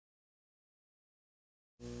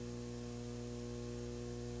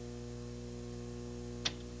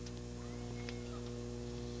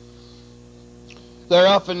They're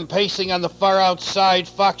off and pacing on the far outside.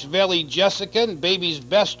 Fox Valley Jessica and Baby's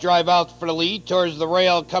Best drive out for the lead. Towards the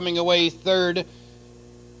rail, coming away third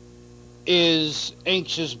is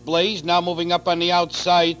Anxious Blaze. Now moving up on the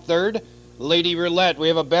outside third, Lady Roulette. We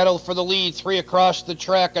have a battle for the lead. 3 across the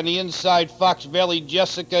track on the inside. Fox Valley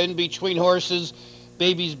Jessica in between horses.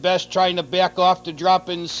 Baby's Best trying to back off to drop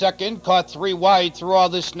in second. Caught 3 wide through all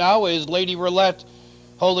this now is Lady Roulette.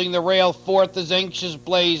 Holding the rail, fourth is Anxious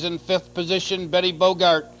Blaze. In fifth position, Betty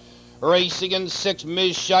Bogart. Racing in sixth,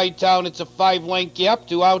 Ms. Chi-Town. It's a 5-length gap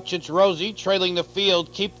to Ouch, It's Rosie. Trailing the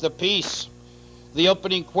field, Keep the Peace. The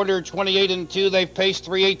opening quarter, 28-2. They've paced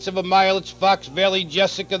 3/8 of a mile. It's Fox Valley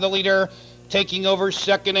Jessica, the leader. Taking over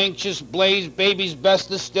second, Anxious Blaze. Baby's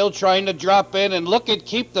Best is still trying to drop in. And look at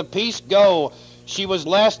Keep the Peace go. She was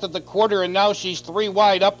last at the quarter, and now she's 3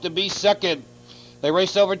 wide up to be second. They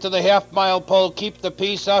race over to the half-mile pole. Keep the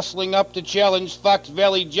Peace hustling up to challenge Fox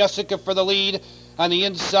Valley Jessica for the lead. On the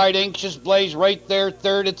inside, Anxious Blaze right there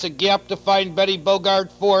third. It's a gap to find Betty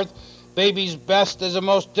Bogart fourth. Baby's Best is a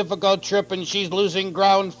most difficult trip, and she's losing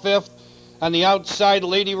ground fifth. On the outside,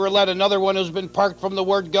 Lady Roulette, another one who's been parked from the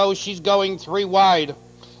word go. She's going 3 wide.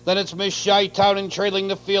 Then it's Miss Chi-Town and trailing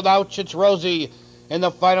the field. Ouch, It's Rosie. In the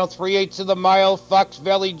final 3/8 of the mile, Fox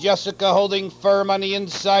Valley Jessica holding firm on the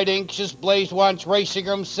inside. Anxious Blaze wants racing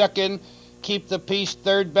room second. Keep the Peace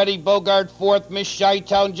third. Betty Bogart fourth. Miss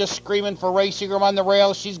Chi-Town just screaming for racing room on the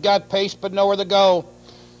rail. She's got pace but nowhere to go.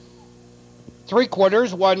 3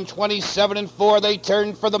 quarters, 1:27-4. They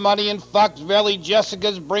turn for the money, and Fox Valley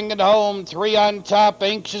Jessica's bringing it home. 3 on top.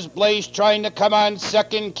 Anxious Blaze trying to come on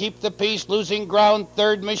second. Keep the Peace losing ground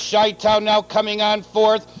third. Miss Chi-Town now coming on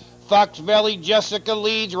fourth. Fox Valley Jessica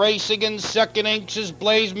leads, racing in second. Anxious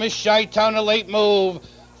Blaze, Miss Chi-Town a late move.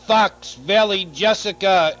 Fox Valley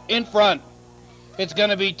Jessica in front. It's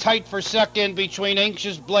going to be tight for second between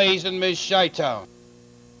Anxious Blaze and Miss Chi-Town.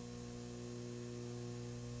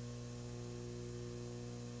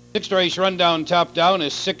 Sixth race rundown top down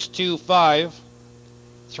is 6:25,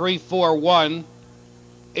 3:41,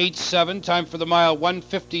 8:7. Time for the mile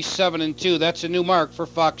 1:57-2. That's a new mark for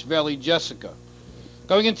Fox Valley Jessica.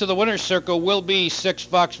 Going into the winner's circle will be 6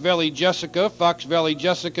 Fox Valley Jessica. Fox Valley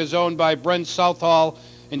Jessica is owned by Brent Southall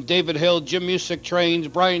and David Hill. Jim Music trains.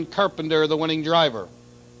 Brian Carpenter, the winning driver.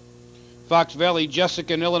 Fox Valley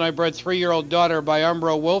Jessica, an Illinois bred 3-year-old daughter by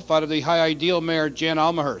Umbro Wolf out of the High Ideal mare Jan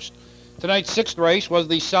Almahurst. Tonight's 6th race was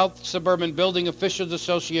the South Suburban Building Officials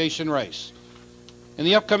Association race. In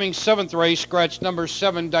the upcoming 7th race, scratch number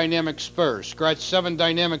 7 Dynamic Spur. Scratch 7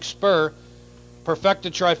 Dynamic Spur. Perfecta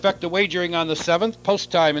trifecta wagering on the 7th. Post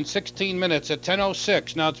time in 16 minutes at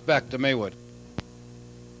 10:06. Now it's back to Maywood.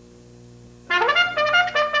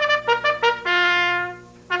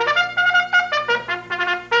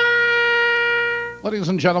 Ladies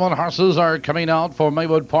and gentlemen, horses are coming out for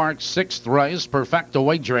Maywood Park's 6th race. Perfecta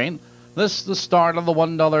wagering. This is the start of the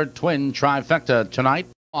 $1 twin trifecta tonight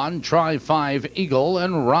on Tri-5 Eagle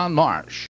and Ron Marsh.